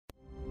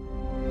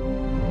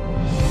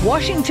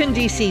Washington,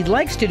 D.C.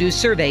 likes to do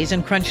surveys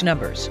and crunch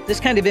numbers. This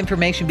kind of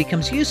information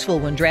becomes useful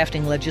when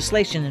drafting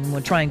legislation and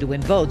when trying to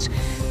win votes.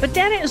 But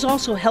data is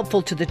also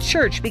helpful to the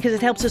church because it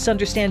helps us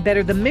understand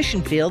better the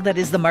mission field that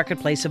is the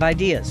marketplace of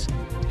ideas.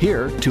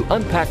 Here to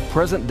unpack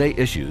present-day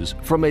issues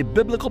from a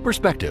biblical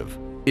perspective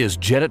is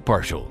Janet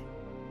Parshall.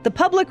 The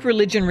Public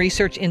Religion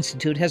Research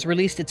Institute has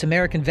released its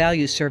American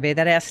Values Survey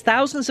that asks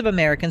thousands of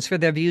Americans for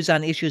their views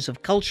on issues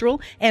of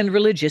cultural and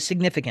religious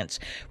significance.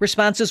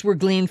 Responses were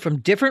gleaned from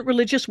different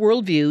religious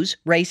worldviews,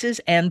 races,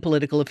 and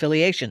political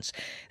affiliations.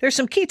 There are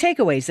some key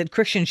takeaways that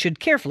Christians should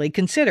carefully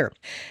consider.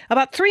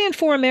 About 3 in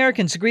 4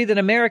 Americans agree that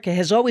America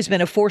has always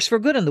been a force for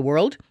good in the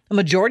world. A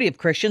majority of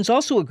Christians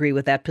also agree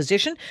with that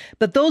position,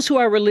 but those who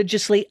are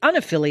religiously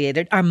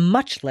unaffiliated are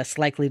much less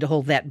likely to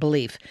hold that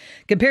belief.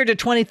 Compared to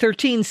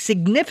 2013,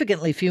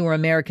 significantly fewer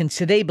Americans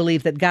today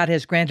believe that God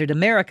has granted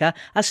America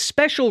a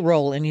special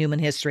role in human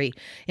history.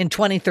 In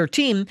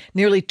 2013,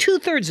 nearly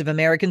 2/3 of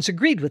Americans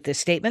agreed with this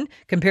statement,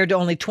 compared to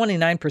only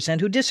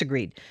 29% who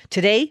disagreed.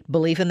 Today,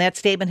 belief in that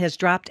statement has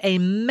dropped a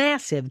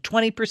massive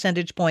 20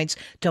 percentage points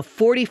to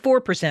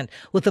 44%,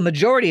 with the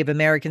majority of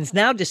Americans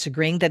now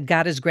disagreeing that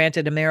God has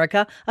granted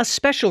America a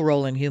special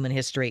role in human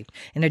history.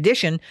 In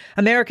addition,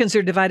 Americans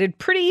are divided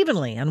pretty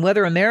evenly on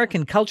whether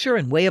American culture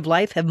and way of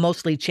life have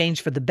mostly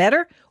changed for the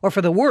better or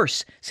for the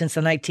worse since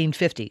the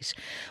 1950s.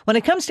 When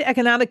it comes to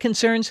economic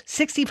concerns,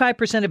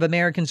 65% of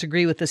Americans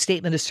agree with the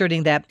statement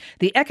asserting that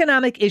the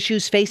economic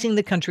issues facing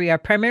the country are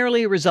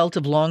primarily a result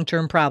of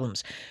long-term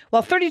problems,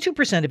 while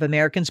 32% of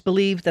Americans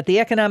believe that the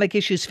economic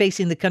issues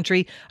facing the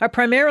country are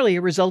primarily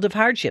a result of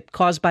hardship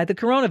caused by the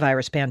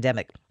coronavirus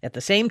pandemic. At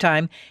the same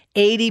time,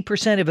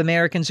 80% of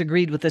Americans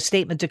agreed with the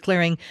statement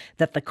declaring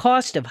that the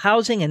cost of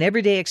housing and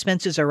everyday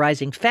expenses are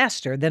rising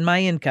faster than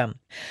my income.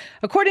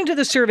 According to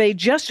the survey,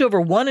 just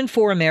over 1 in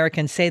 4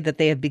 Americans say that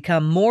they have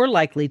become more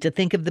likely to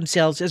think of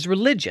themselves as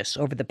religious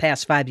over the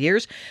past 5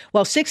 years,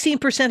 while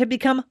 16% have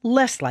become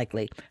less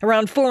likely.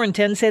 Around 4 in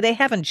 10 say they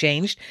haven't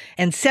changed,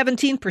 and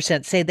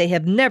 17% say they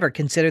have never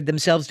considered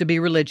themselves to be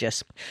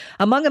religious.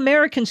 Among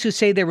Americans who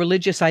say their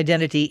religious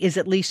identity is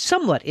at least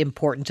somewhat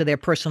important to their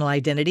personal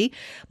identity,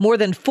 more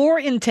than 4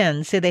 in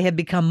 10 say they have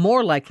become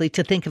more likely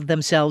to think of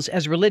themselves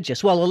as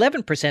religious, while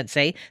 11%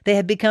 say they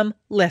have become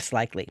less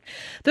likely.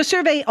 The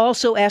survey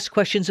also asked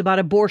questions about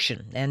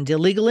abortion and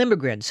illegal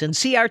immigrants and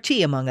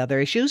CRT, among other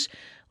issues.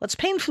 What's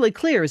painfully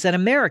clear is that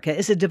America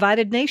is a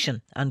divided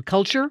nation on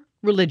culture,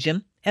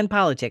 religion, and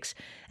politics,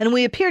 and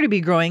we appear to be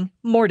growing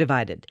more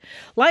divided.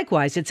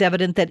 Likewise, it's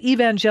evident that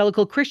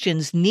evangelical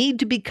Christians need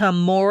to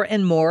become more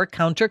and more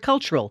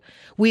countercultural.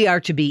 We are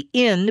to be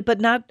in,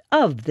 but not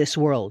of, this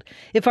world.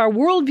 If our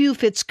worldview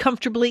fits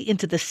comfortably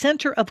into the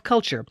center of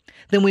culture,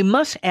 then we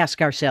must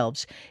ask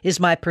ourselves, is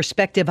my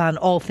perspective on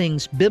all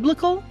things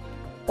biblical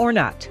or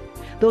not?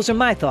 Those are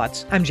my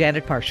thoughts. I'm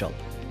Janet Parshall.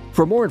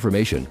 For more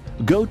information,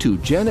 go to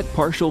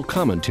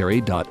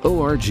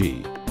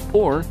janetparshallcommentary.org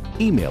or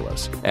email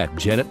us at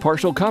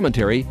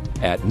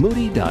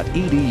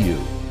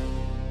janetparshallcommentary@moody.edu.